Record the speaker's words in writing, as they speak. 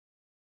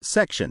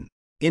Section: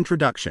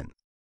 Introduction.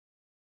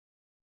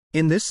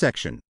 In this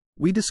section,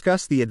 we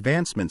discuss the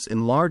advancements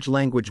in large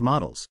language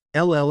models,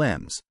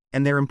 LLMs,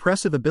 and their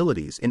impressive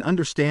abilities in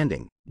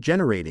understanding,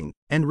 generating,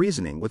 and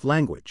reasoning with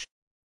language.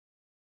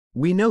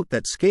 We note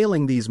that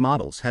scaling these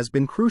models has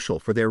been crucial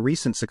for their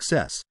recent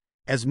success,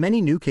 as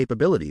many new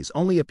capabilities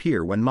only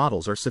appear when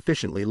models are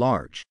sufficiently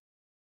large.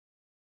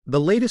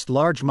 The latest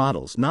large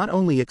models not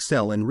only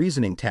excel in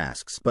reasoning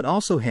tasks but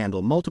also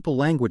handle multiple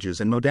languages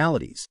and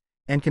modalities,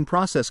 and can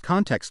process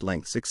context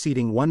lengths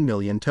exceeding 1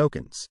 million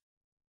tokens.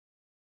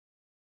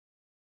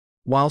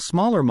 While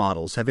smaller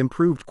models have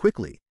improved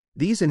quickly,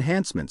 these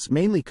enhancements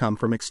mainly come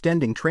from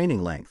extending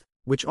training length,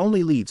 which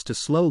only leads to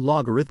slow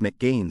logarithmic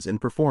gains in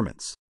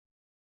performance.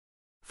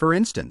 For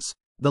instance,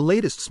 the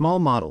latest small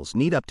models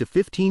need up to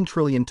 15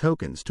 trillion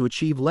tokens to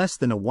achieve less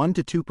than a 1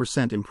 to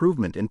 2%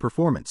 improvement in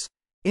performance,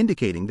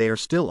 indicating they are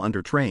still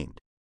undertrained.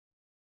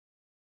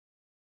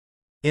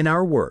 In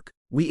our work,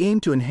 we aim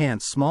to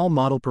enhance small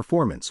model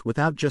performance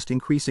without just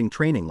increasing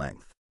training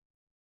length.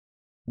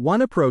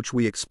 One approach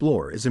we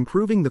explore is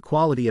improving the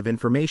quality of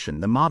information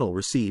the model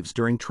receives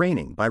during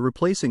training by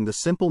replacing the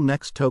simple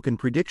next token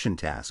prediction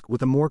task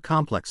with a more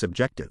complex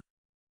objective.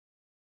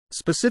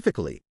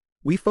 Specifically,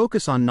 we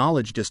focus on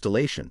knowledge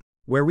distillation,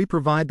 where we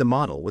provide the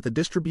model with a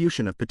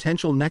distribution of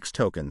potential next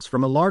tokens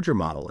from a larger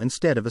model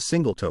instead of a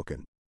single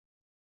token.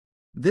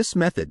 This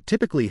method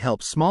typically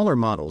helps smaller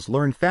models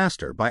learn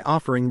faster by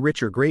offering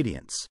richer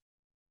gradients.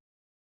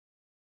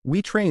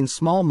 We train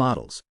small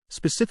models,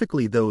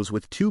 specifically those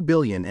with 2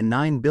 billion and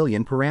 9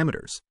 billion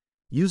parameters,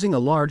 using a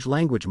large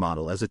language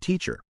model as a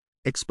teacher,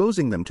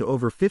 exposing them to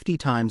over 50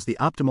 times the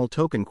optimal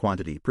token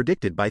quantity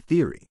predicted by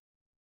theory.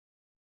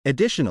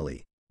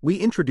 Additionally, we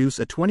introduce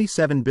a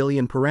 27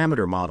 billion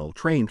parameter model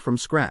trained from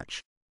scratch.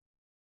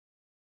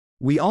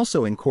 We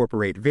also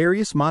incorporate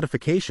various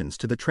modifications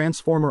to the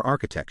transformer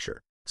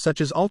architecture, such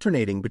as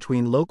alternating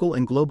between local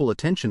and global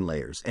attention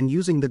layers and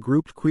using the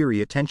grouped query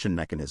attention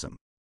mechanism.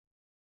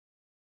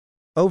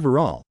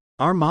 Overall,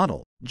 our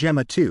model,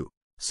 Gemma 2,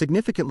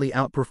 significantly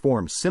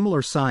outperforms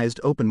similar-sized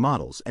open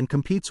models and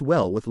competes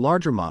well with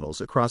larger models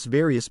across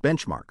various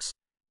benchmarks,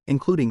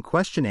 including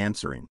question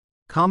answering,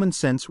 common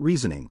sense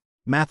reasoning,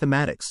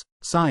 mathematics,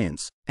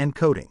 science, and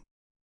coding.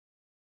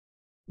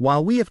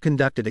 While we have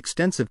conducted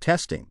extensive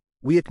testing,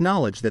 we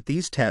acknowledge that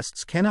these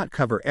tests cannot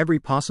cover every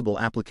possible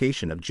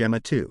application of Gemma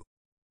 2.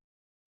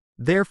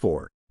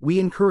 Therefore, we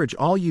encourage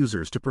all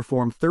users to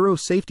perform thorough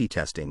safety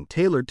testing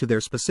tailored to their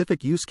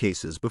specific use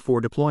cases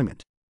before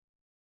deployment.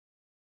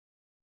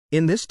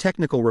 In this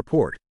technical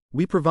report,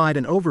 we provide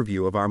an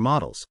overview of our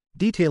models,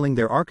 detailing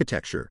their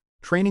architecture,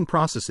 training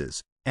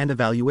processes, and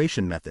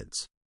evaluation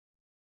methods.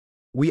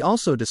 We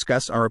also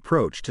discuss our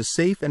approach to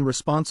safe and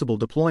responsible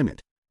deployment,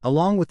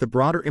 along with the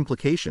broader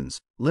implications,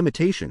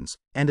 limitations,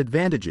 and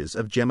advantages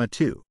of Gemma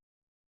 2.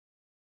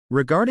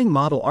 Regarding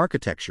model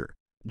architecture,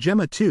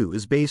 Gemma 2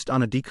 is based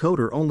on a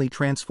decoder-only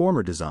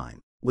transformer design,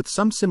 with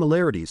some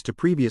similarities to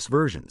previous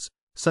versions,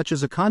 such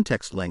as a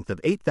context length of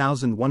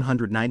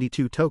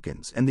 8,192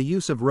 tokens and the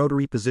use of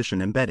rotary position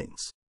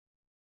embeddings.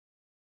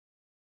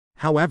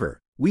 However,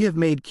 we have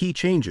made key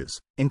changes,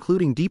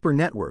 including deeper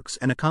networks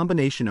and a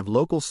combination of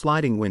local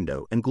sliding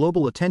window and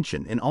global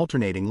attention in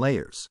alternating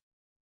layers.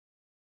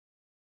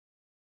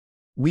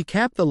 We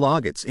cap the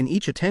logits in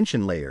each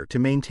attention layer to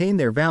maintain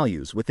their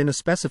values within a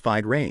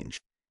specified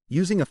range,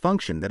 using a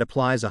function that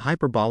applies a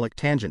hyperbolic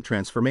tangent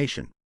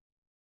transformation.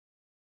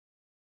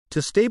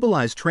 To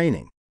stabilize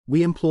training,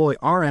 we employ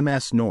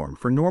RMS norm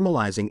for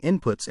normalizing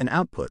inputs and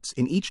outputs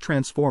in each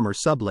transformer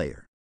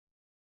sublayer.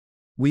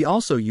 We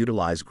also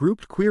utilize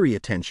grouped query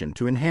attention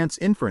to enhance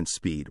inference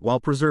speed while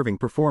preserving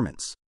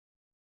performance.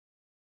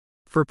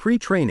 For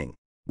pre-training,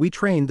 we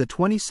trained the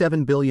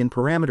 27 billion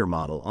parameter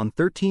model on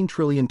 13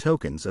 trillion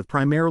tokens of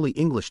primarily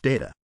English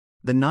data,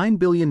 the 9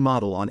 billion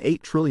model on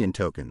 8 trillion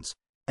tokens,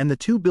 and the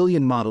 2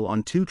 billion model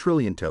on 2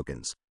 trillion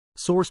tokens,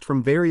 sourced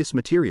from various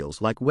materials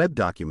like web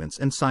documents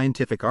and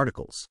scientific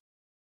articles.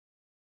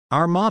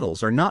 Our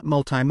models are not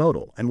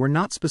multimodal and were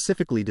not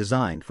specifically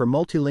designed for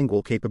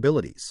multilingual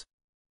capabilities.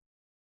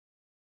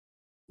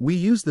 We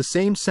use the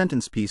same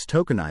sentence piece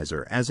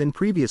tokenizer as in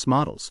previous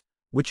models,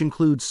 which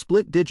includes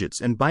split digits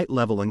and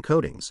byte-level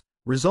encodings,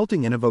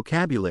 resulting in a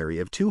vocabulary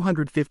of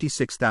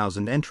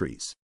 256,000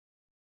 entries.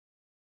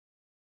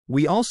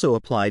 We also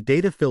apply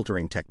data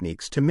filtering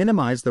techniques to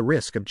minimize the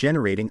risk of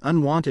generating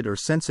unwanted or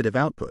sensitive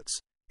outputs,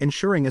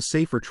 ensuring a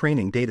safer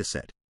training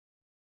dataset.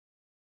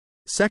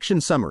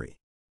 Section Summary.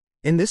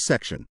 In this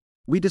section,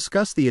 we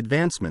discuss the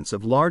advancements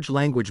of large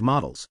language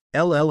models,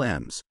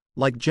 LLMs,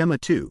 like Gemma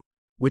 2,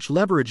 which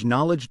leverage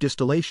knowledge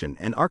distillation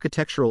and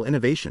architectural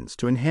innovations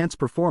to enhance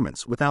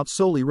performance without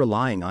solely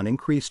relying on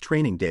increased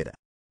training data.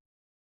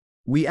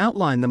 We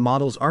outline the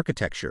model's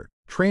architecture,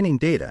 training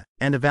data,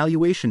 and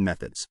evaluation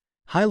methods,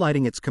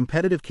 highlighting its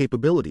competitive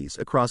capabilities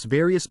across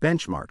various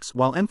benchmarks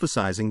while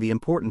emphasizing the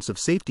importance of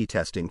safety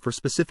testing for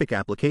specific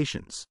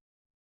applications.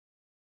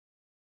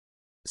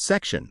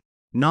 Section: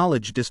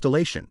 Knowledge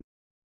distillation.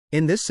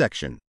 In this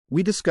section,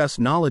 we discuss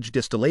knowledge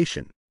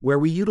distillation, where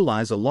we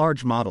utilize a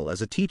large model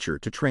as a teacher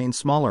to train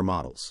smaller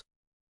models.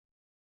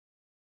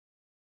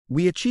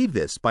 We achieve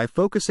this by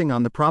focusing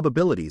on the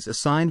probabilities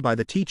assigned by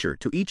the teacher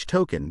to each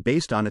token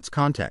based on its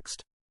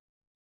context.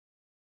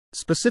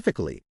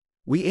 Specifically,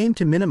 we aim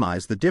to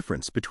minimize the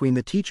difference between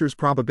the teacher's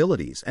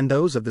probabilities and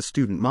those of the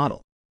student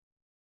model.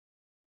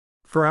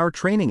 For our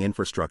training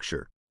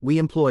infrastructure, we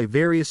employ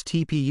various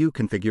TPU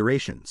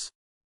configurations.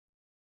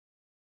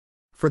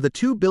 For the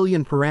 2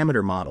 billion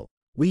parameter model,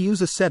 we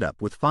use a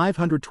setup with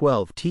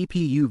 512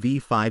 TPU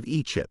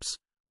v5e chips,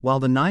 while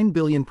the 9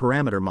 billion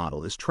parameter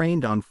model is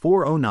trained on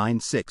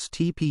 4096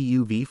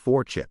 TPU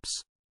v4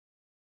 chips.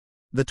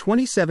 The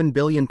 27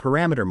 billion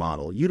parameter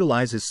model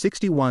utilizes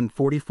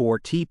 6144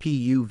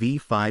 TPU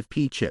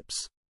v5p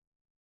chips.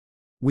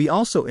 We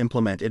also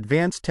implement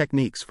advanced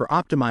techniques for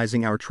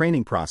optimizing our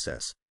training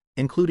process,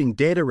 including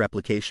data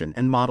replication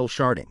and model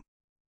sharding.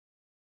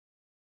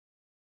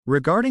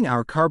 Regarding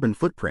our carbon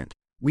footprint,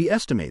 we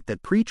estimate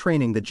that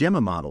pre-training the Gemma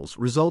models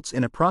results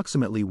in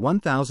approximately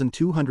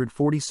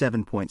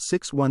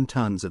 1,247.61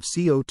 tons of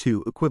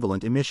CO2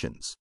 equivalent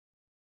emissions.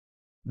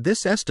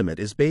 This estimate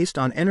is based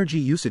on energy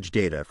usage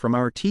data from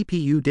our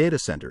TPU data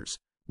centers,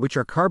 which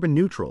are carbon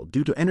neutral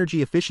due to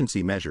energy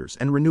efficiency measures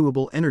and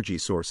renewable energy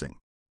sourcing.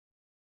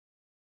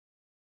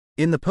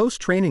 In the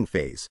post-training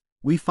phase,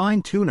 we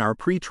fine-tune our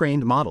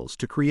pre-trained models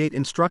to create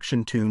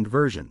instruction-tuned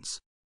versions.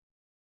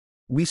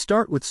 We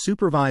start with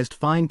supervised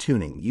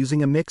fine-tuning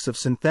using a mix of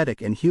synthetic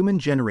and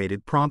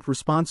human-generated prompt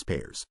response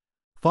pairs,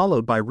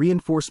 followed by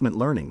reinforcement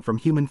learning from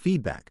human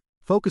feedback,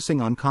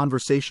 focusing on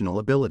conversational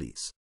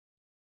abilities.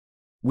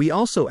 We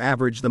also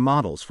average the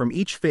models from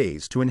each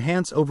phase to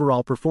enhance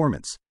overall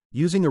performance,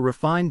 using a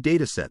refined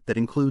dataset that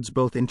includes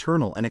both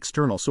internal and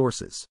external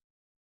sources.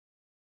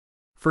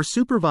 For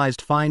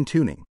supervised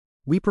fine-tuning,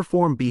 we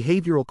perform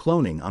behavioral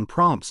cloning on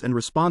prompts and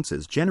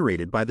responses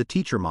generated by the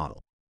teacher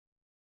model.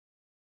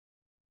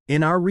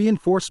 In our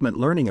reinforcement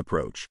learning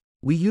approach,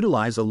 we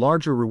utilize a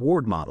larger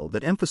reward model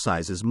that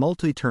emphasizes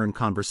multi-turn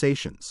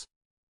conversations.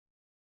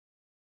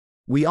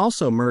 We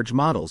also merge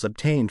models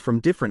obtained from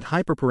different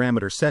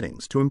hyperparameter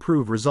settings to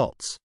improve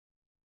results.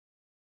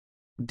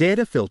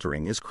 Data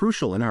filtering is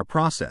crucial in our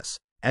process,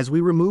 as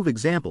we remove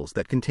examples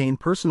that contain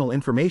personal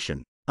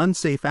information,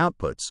 unsafe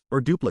outputs,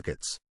 or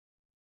duplicates.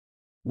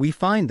 We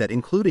find that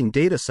including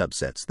data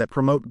subsets that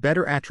promote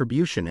better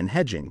attribution and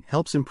hedging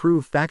helps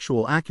improve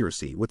factual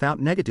accuracy without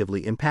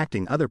negatively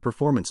impacting other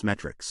performance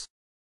metrics.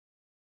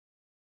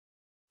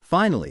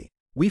 Finally,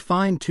 we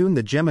fine-tune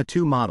the Gemma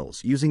 2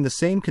 models using the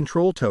same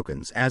control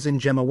tokens as in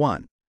Gemma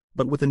 1,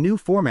 but with a new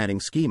formatting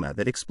schema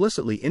that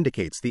explicitly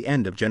indicates the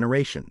end of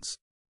generations.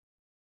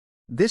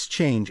 This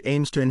change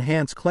aims to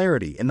enhance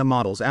clarity in the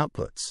model's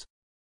outputs.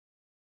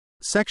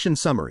 Section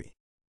Summary.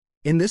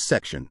 In this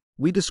section,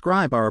 we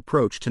describe our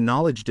approach to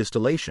knowledge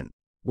distillation,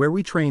 where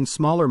we train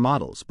smaller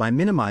models by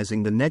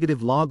minimizing the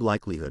negative log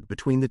likelihood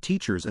between the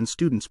teacher's and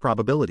student's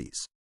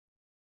probabilities.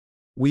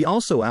 We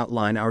also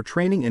outline our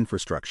training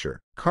infrastructure,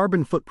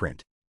 carbon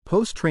footprint,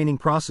 post-training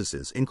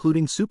processes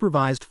including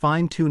supervised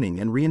fine-tuning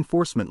and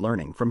reinforcement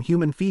learning from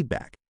human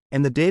feedback,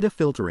 and the data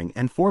filtering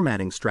and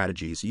formatting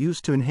strategies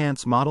used to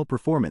enhance model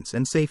performance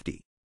and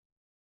safety.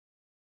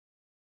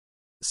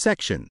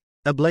 Section: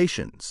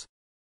 Ablations.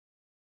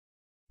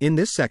 In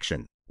this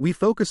section, we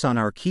focus on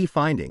our key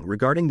finding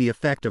regarding the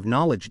effect of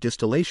knowledge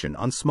distillation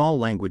on small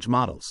language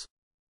models.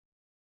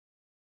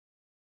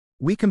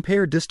 We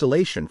compare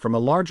distillation from a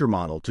larger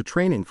model to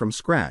training from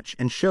scratch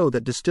and show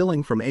that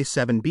distilling from a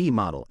 7B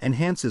model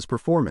enhances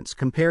performance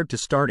compared to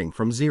starting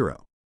from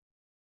zero.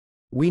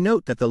 We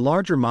note that the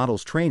larger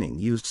model's training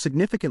used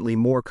significantly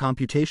more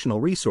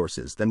computational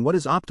resources than what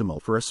is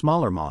optimal for a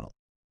smaller model.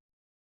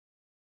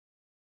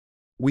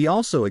 We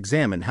also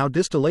examine how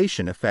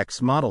distillation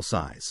affects model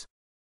size.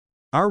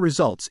 Our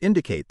results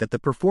indicate that the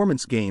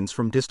performance gains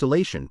from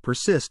distillation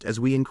persist as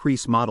we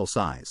increase model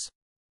size.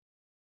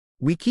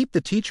 We keep the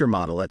teacher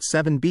model at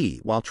 7B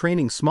while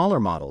training smaller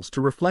models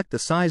to reflect the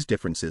size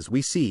differences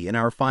we see in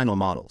our final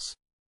models.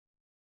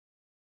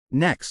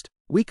 Next,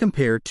 we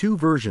compare two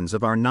versions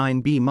of our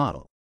 9B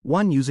model,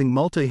 one using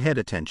multi-head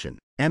attention,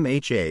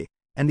 MHA,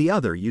 and the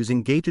other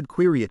using gated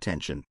query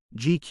attention,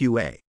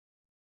 GQA.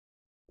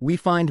 We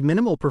find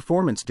minimal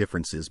performance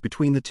differences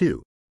between the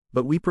two,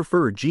 but we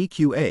prefer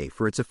GQA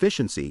for its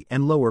efficiency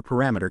and lower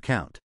parameter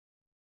count.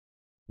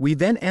 We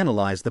then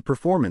analyze the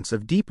performance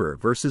of deeper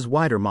versus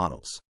wider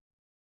models.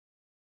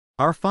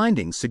 Our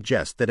findings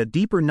suggest that a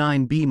deeper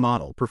 9B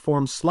model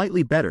performs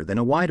slightly better than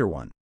a wider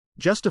one,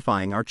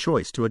 justifying our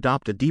choice to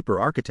adopt a deeper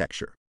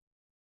architecture.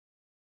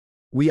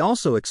 We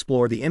also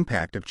explore the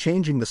impact of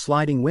changing the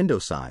sliding window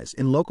size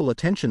in local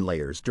attention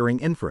layers during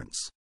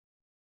inference.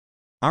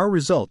 Our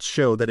results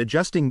show that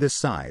adjusting this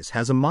size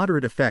has a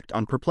moderate effect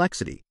on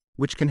perplexity,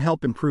 which can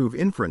help improve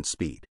inference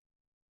speed.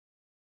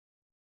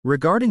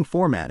 Regarding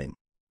formatting,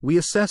 we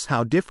assess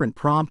how different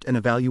prompt and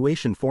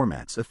evaluation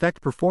formats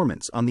affect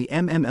performance on the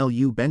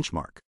MMLU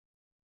benchmark.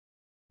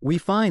 We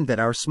find that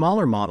our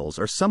smaller models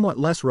are somewhat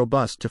less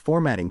robust to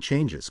formatting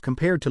changes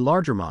compared to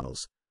larger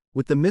models,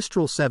 with the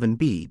Mistral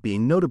 7B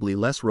being notably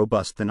less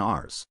robust than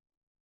ours.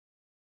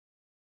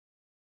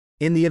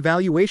 In the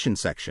evaluation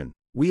section,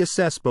 we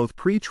assess both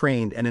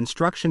pre-trained and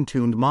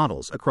instruction-tuned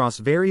models across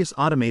various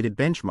automated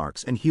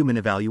benchmarks and human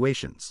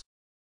evaluations.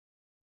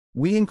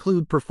 We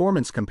include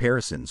performance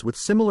comparisons with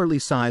similarly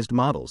sized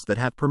models that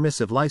have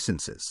permissive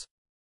licenses.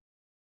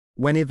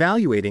 When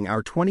evaluating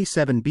our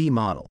 27B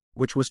model,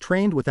 which was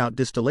trained without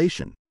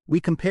distillation, we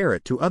compare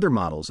it to other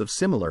models of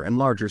similar and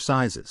larger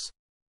sizes.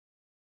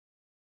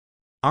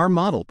 Our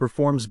model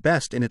performs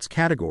best in its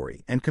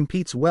category and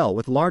competes well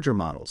with larger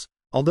models,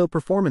 although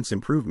performance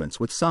improvements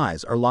with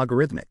size are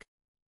logarithmic.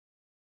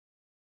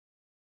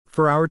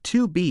 For our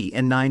 2B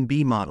and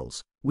 9B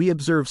models, we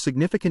observe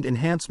significant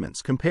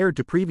enhancements compared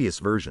to previous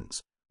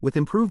versions, with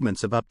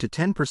improvements of up to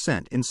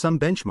 10% in some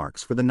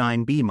benchmarks for the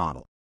 9B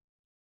model.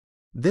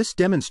 This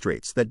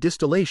demonstrates that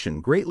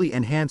distillation greatly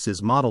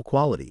enhances model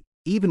quality,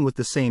 even with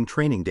the same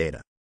training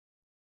data.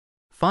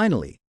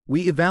 Finally,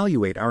 we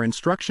evaluate our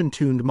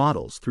instruction-tuned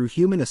models through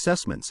human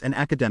assessments and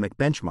academic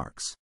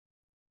benchmarks.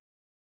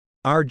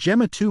 Our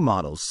Gemma 2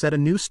 models set a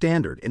new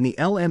standard in the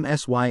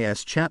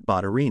LMSYS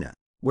chatbot arena,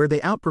 where they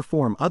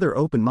outperform other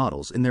open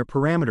models in their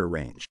parameter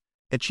range,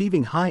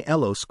 achieving high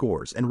ELO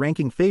scores and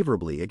ranking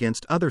favorably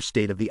against other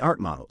state-of-the-art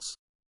models.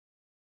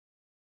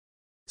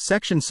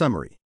 Section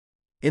Summary.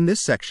 In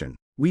this section,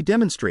 we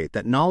demonstrate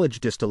that knowledge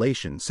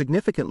distillation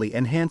significantly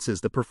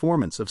enhances the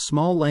performance of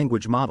small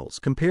language models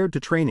compared to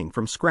training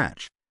from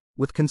scratch,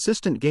 with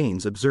consistent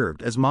gains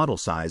observed as model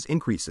size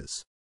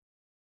increases.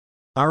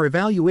 Our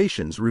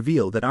evaluations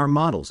reveal that our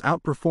models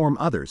outperform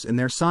others in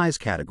their size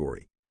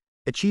category,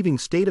 achieving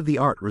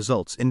state-of-the-art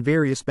results in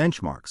various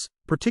benchmarks,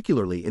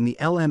 particularly in the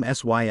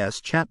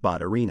LMSYS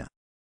chatbot arena.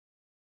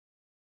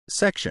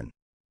 Section: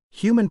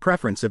 Human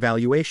Preference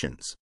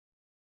Evaluations.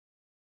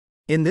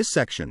 In this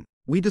section,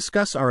 we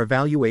discuss our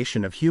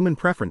evaluation of human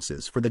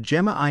preferences for the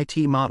Gemma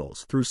IT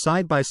models through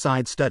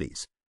side-by-side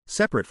studies,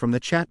 separate from the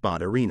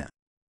chatbot arena.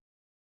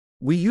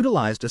 We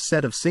utilized a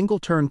set of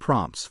single-turn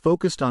prompts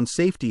focused on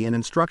safety and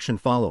instruction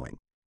following,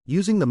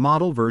 using the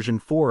model version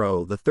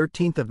 4.0 the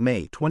 13th of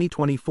May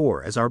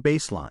 2024 as our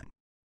baseline.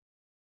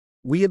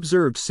 We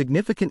observed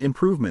significant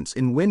improvements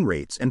in win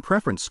rates and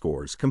preference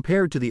scores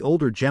compared to the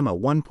older Gemma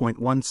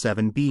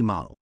 1.17b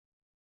model.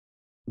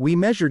 We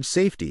measured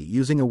safety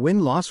using a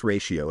win-loss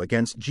ratio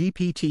against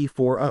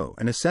GPT-4o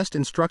and assessed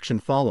instruction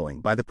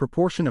following by the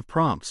proportion of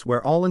prompts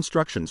where all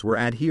instructions were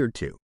adhered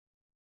to.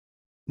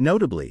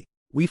 Notably,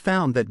 we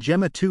found that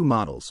Gemma 2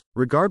 models,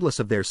 regardless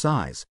of their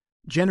size,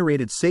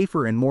 generated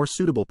safer and more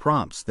suitable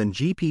prompts than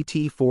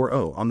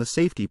GPT-4o on the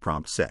safety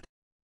prompt set.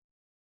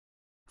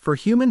 For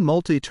human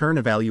multi-turn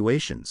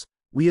evaluations,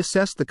 we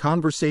assessed the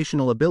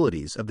conversational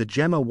abilities of the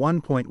Gemma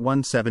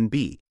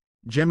 1.17b,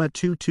 Gemma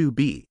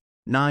 2.2b,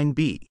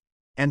 9b,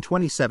 and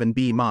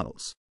 27b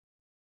models.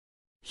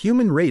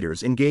 Human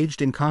raters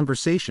engaged in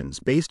conversations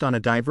based on a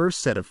diverse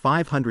set of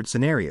 500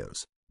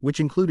 scenarios, which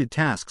included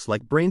tasks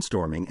like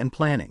brainstorming and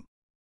planning.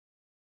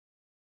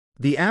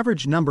 The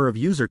average number of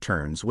user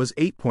turns was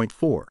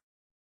 8.4.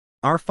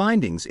 Our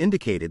findings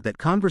indicated that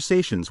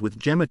conversations with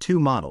Gemma 2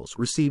 models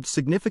received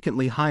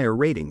significantly higher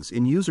ratings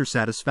in user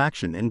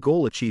satisfaction and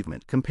goal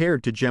achievement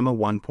compared to Gemma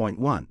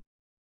 1.1.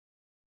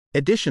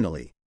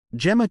 Additionally,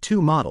 Gemma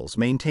 2 models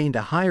maintained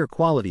a higher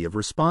quality of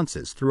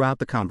responses throughout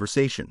the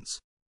conversations.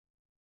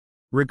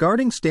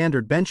 Regarding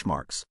standard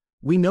benchmarks,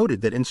 we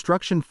noted that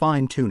instruction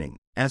fine-tuning,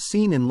 as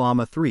seen in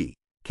Llama 3,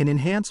 can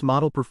enhance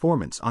model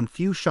performance on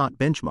few-shot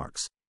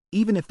benchmarks,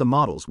 even if the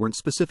models weren't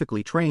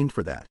specifically trained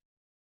for that.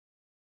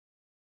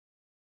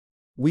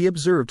 We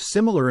observed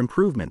similar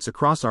improvements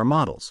across our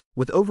models,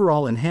 with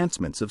overall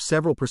enhancements of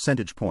several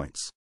percentage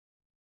points.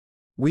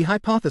 We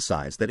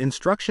hypothesized that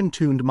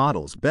instruction-tuned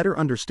models better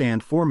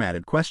understand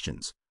formatted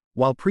questions,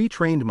 while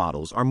pre-trained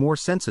models are more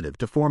sensitive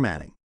to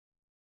formatting.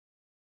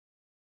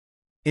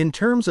 In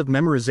terms of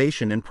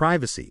memorization and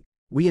privacy,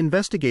 we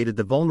investigated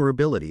the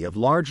vulnerability of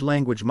large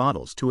language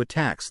models to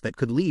attacks that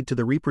could lead to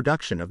the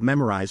reproduction of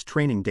memorized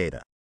training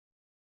data.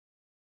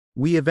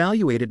 We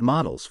evaluated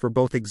models for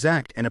both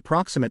exact and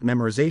approximate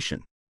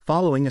memorization,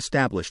 following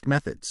established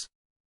methods.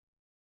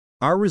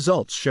 Our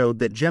results showed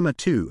that Gemma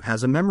 2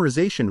 has a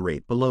memorization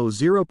rate below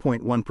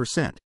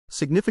 0.1%,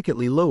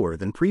 significantly lower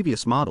than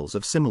previous models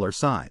of similar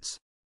size.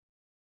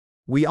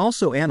 We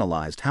also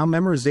analyzed how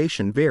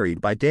memorization varied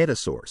by data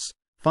source,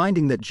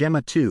 finding that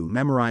Gemma 2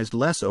 memorized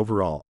less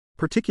overall,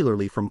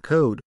 particularly from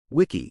code,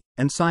 wiki,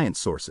 and science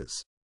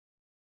sources.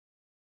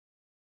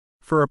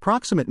 For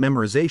approximate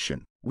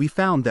memorization, we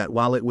found that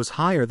while it was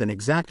higher than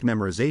exact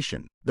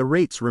memorization, the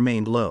rates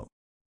remained low.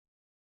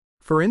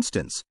 For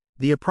instance,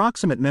 the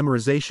approximate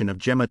memorization of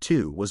Gemma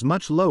 2 was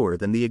much lower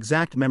than the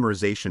exact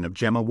memorization of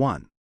Gemma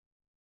 1.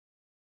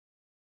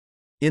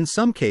 In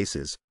some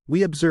cases,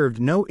 we observed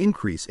no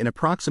increase in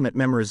approximate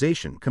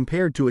memorization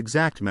compared to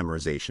exact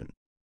memorization.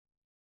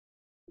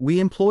 We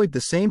employed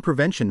the same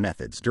prevention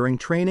methods during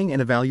training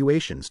and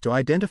evaluations to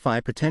identify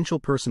potential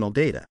personal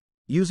data,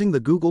 using the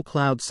Google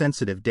Cloud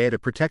Sensitive Data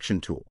Protection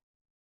tool.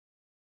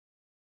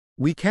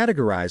 We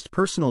categorized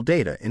personal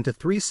data into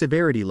 3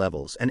 severity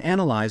levels and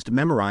analyzed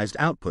memorized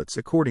outputs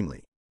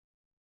accordingly.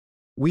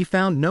 We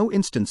found no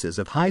instances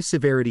of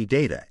high-severity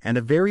data and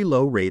a very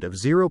low rate of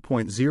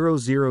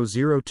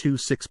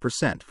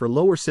 0.00026% for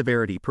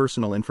lower-severity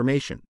personal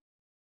information.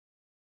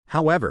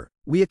 However,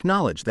 we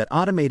acknowledge that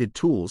automated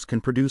tools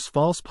can produce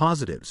false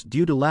positives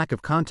due to lack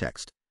of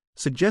context,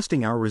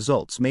 suggesting our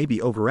results may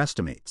be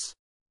overestimates.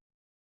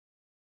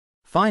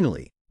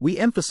 Finally, we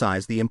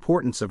emphasize the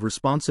importance of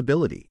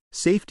responsibility,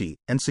 safety,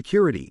 and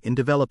security in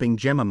developing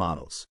Gemma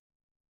models.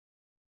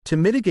 To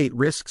mitigate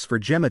risks for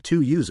Gemma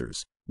 2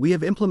 users, we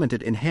have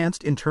implemented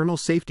enhanced internal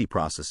safety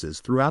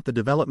processes throughout the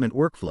development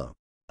workflow,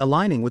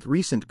 aligning with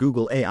recent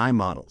Google AI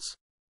models.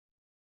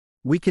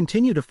 We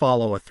continue to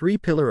follow a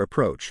 3-pillar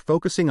approach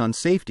focusing on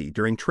safety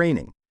during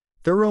training,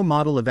 thorough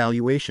model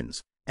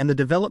evaluations, and the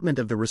development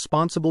of the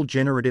responsible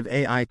generative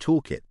AI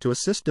toolkit to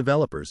assist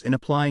developers in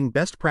applying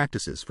best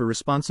practices for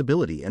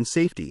responsibility and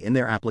safety in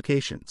their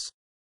applications.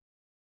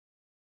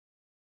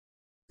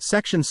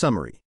 Section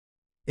Summary.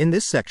 In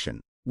this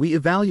section, we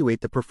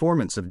evaluate the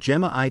performance of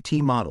Gemma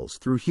IT models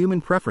through human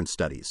preference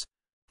studies,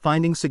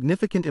 finding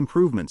significant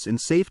improvements in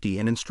safety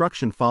and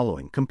instruction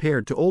following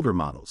compared to older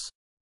models.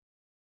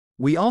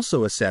 We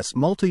also assess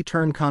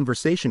multi-turn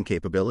conversation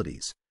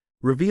capabilities,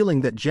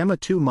 revealing that Gemma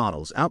 2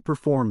 models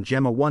outperform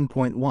Gemma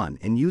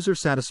 1.1 in user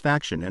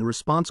satisfaction and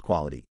response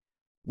quality,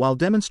 while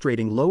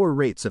demonstrating lower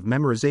rates of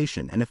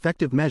memorization and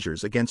effective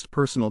measures against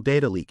personal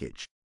data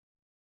leakage.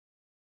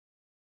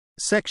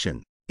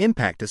 Section: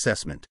 Impact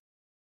Assessment.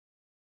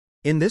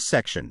 In this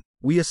section,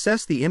 we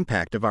assess the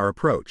impact of our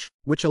approach,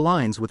 which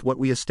aligns with what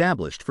we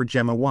established for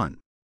Gemma 1.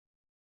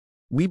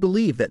 We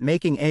believe that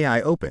making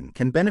AI open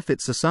can benefit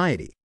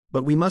society,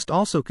 but we must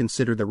also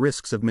consider the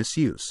risks of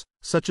misuse,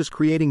 such as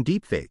creating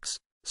deepfakes,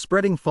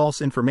 spreading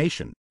false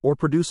information, or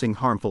producing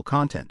harmful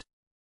content.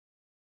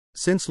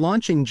 Since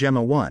launching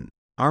Gemma 1,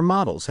 our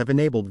models have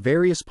enabled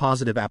various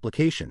positive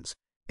applications,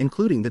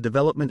 including the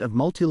development of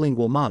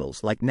multilingual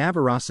models like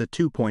Navarasa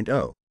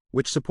 2.0,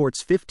 which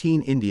supports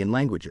 15 Indian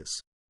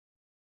languages.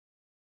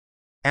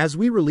 As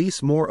we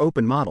release more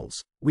open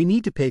models, we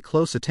need to pay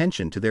close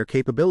attention to their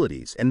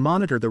capabilities and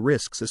monitor the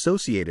risks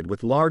associated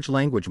with large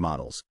language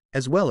models,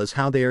 as well as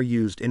how they are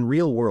used in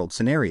real-world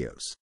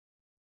scenarios.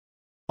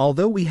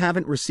 Although we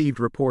haven't received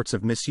reports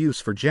of misuse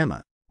for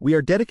Gemma, we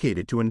are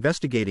dedicated to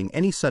investigating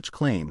any such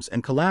claims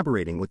and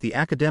collaborating with the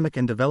academic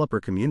and developer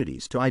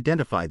communities to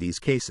identify these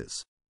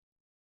cases.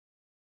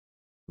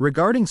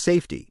 Regarding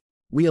safety,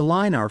 we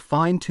align our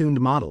fine-tuned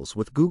models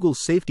with Google's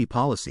safety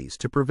policies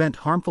to prevent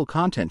harmful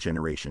content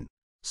generation,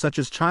 such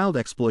as child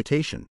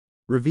exploitation,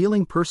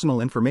 revealing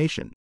personal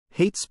information,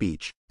 hate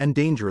speech, and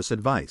dangerous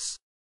advice.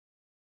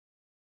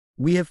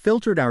 We have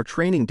filtered our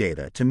training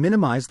data to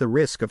minimize the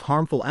risk of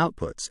harmful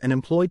outputs and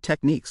employed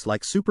techniques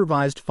like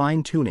supervised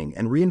fine-tuning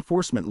and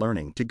reinforcement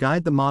learning to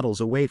guide the models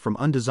away from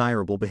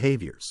undesirable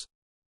behaviors.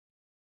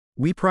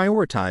 We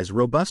prioritize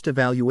robust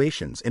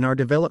evaluations in our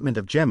development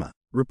of Gemma,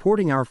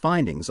 reporting our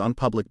findings on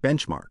public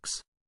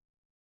benchmarks.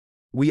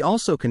 We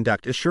also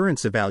conduct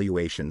assurance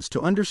evaluations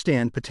to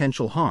understand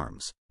potential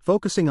harms,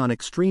 focusing on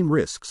extreme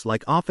risks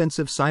like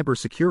offensive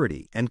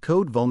cybersecurity and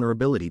code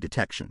vulnerability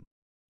detection.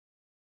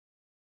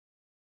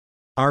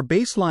 Our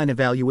baseline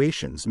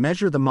evaluations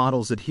measure the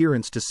model's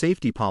adherence to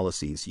safety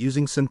policies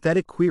using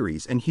synthetic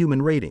queries and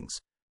human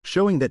ratings,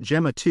 showing that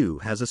Gemma 2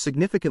 has a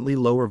significantly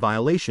lower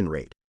violation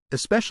rate,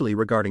 especially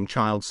regarding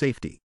child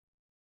safety.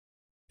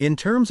 In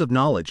terms of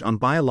knowledge on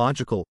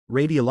biological,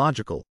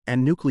 radiological,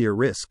 and nuclear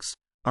risks,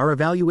 our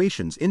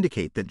evaluations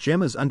indicate that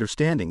Gemma's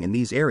understanding in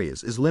these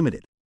areas is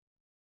limited.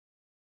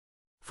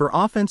 For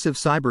offensive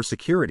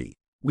cybersecurity,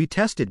 we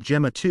tested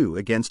Gemma 2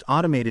 against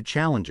automated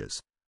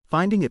challenges,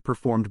 finding it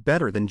performed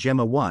better than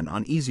Gemma 1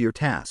 on easier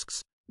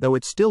tasks, though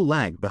it still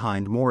lagged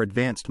behind more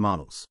advanced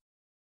models.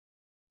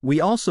 We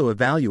also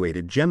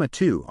evaluated Gemma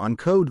 2 on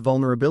code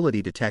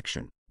vulnerability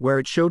detection, where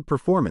it showed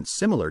performance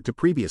similar to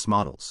previous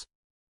models.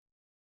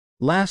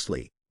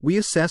 Lastly, we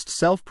assessed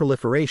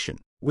self-proliferation,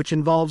 which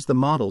involves the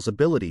model's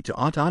ability to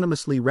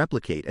autonomously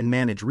replicate and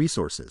manage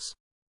resources.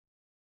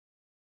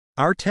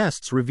 Our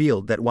tests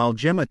revealed that while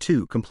Gemma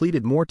 2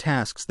 completed more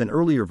tasks than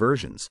earlier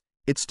versions,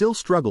 it still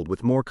struggled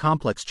with more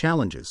complex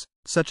challenges,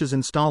 such as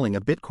installing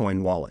a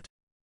Bitcoin wallet.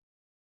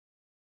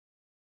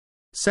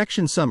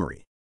 Section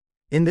Summary.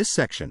 In this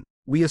section,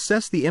 we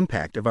assess the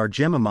impact of our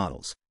Gemma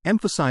models,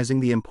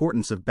 emphasizing the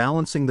importance of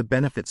balancing the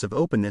benefits of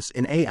openness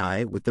in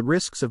AI with the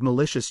risks of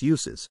malicious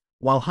uses,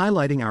 while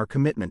highlighting our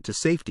commitment to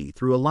safety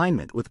through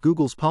alignment with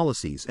Google's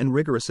policies and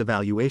rigorous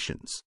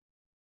evaluations.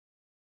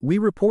 We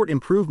report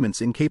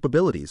improvements in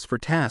capabilities for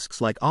tasks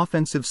like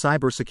offensive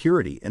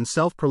cybersecurity and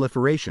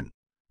self-proliferation,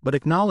 but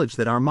acknowledge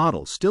that our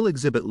models still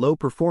exhibit low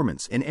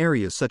performance in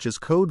areas such as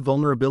code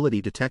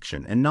vulnerability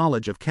detection and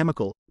knowledge of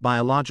chemical,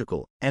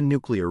 biological, and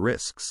nuclear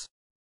risks.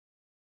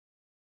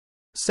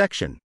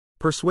 Section: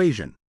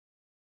 Persuasion.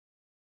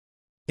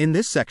 In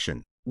this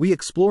section, we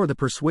explore the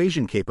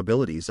persuasion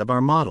capabilities of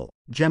our model,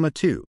 Gemma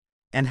 2,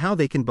 and how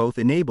they can both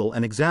enable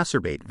and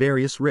exacerbate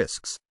various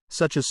risks,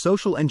 such as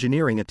social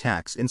engineering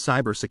attacks in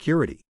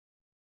cybersecurity.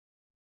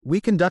 We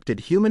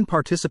conducted human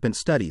participant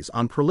studies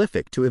on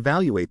Prolific to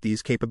evaluate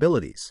these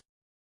capabilities.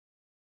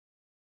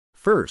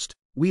 First,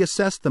 we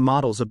assessed the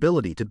model's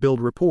ability to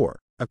build rapport,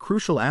 a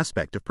crucial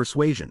aspect of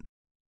persuasion.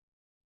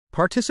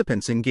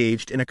 Participants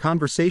engaged in a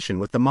conversation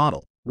with the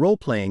model,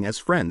 role-playing as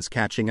friends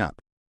catching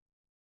up.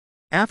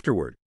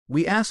 Afterward,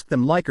 we asked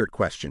them Likert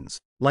questions,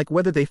 like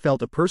whether they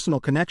felt a personal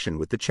connection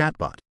with the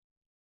chatbot.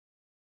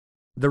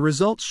 The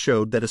results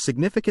showed that a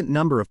significant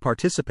number of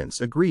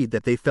participants agreed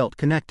that they felt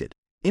connected,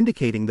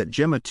 indicating that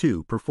Gemma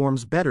 2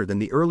 performs better than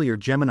the earlier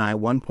Gemini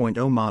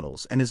 1.0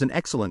 models and is an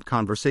excellent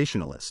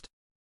conversationalist.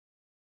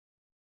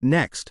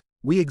 Next,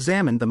 we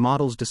examined the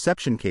model's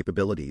deception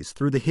capabilities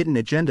through the hidden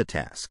agenda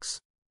tasks.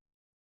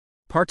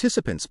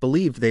 Participants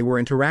believed they were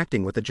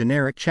interacting with a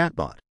generic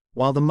chatbot,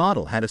 while the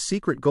model had a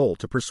secret goal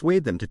to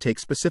persuade them to take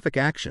specific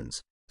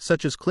actions,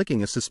 such as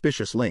clicking a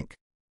suspicious link.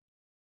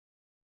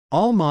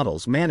 All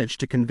models managed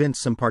to convince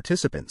some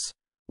participants,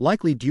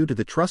 likely due to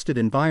the trusted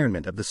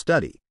environment of the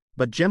study,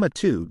 but Gemma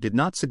 2 did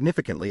not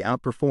significantly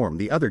outperform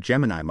the other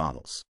Gemini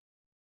models.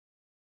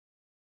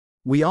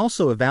 We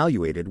also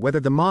evaluated whether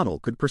the model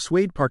could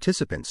persuade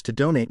participants to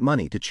donate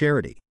money to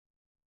charity.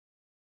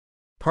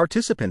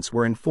 Participants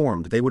were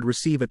informed they would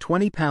receive a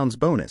 £20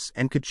 bonus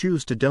and could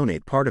choose to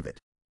donate part of it.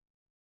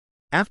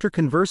 After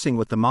conversing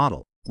with the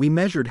model, we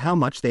measured how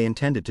much they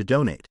intended to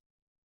donate.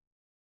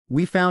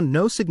 We found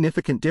no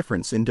significant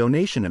difference in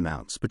donation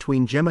amounts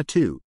between Gemma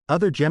 2,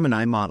 other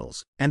Gemini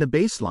models, and a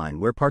baseline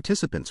where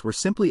participants were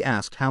simply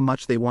asked how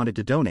much they wanted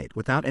to donate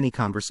without any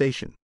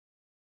conversation.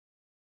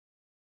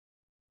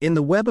 In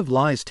the Web of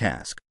Lies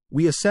task,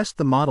 we assessed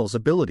the model's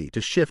ability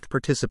to shift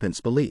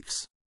participants'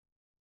 beliefs.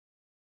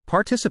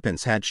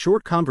 Participants had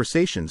short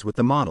conversations with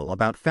the model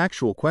about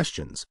factual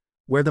questions,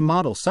 where the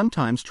model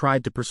sometimes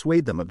tried to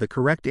persuade them of the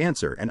correct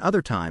answer and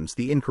other times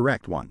the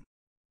incorrect one.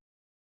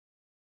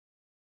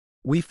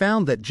 We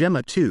found that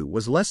Gemma 2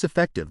 was less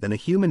effective than a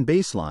human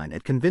baseline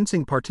at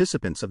convincing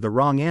participants of the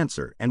wrong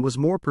answer and was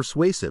more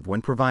persuasive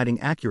when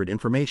providing accurate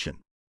information.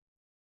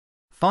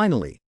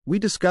 Finally, we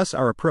discuss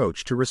our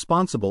approach to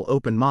responsible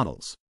open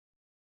models.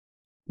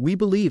 We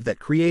believe that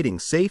creating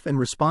safe and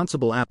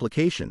responsible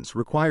applications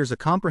requires a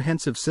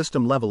comprehensive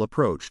system-level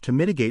approach to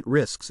mitigate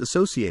risks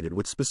associated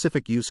with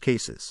specific use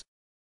cases.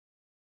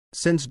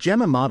 Since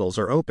Gemma models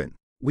are open,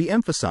 we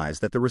emphasize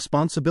that the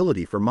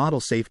responsibility for model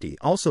safety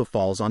also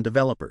falls on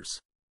developers.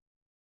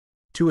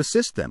 To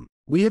assist them,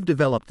 we have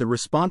developed the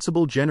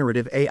Responsible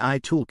Generative AI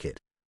Toolkit,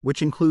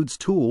 which includes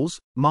tools,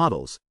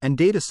 models, and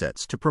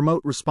datasets to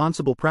promote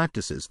responsible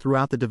practices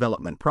throughout the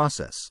development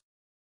process.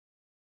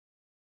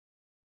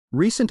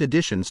 Recent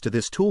additions to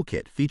this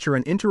toolkit feature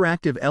an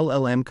interactive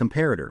LLM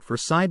comparator for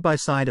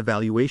side-by-side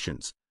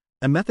evaluations,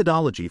 a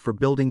methodology for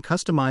building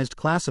customized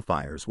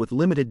classifiers with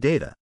limited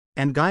data,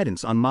 and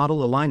guidance on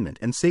model alignment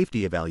and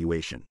safety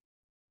evaluation.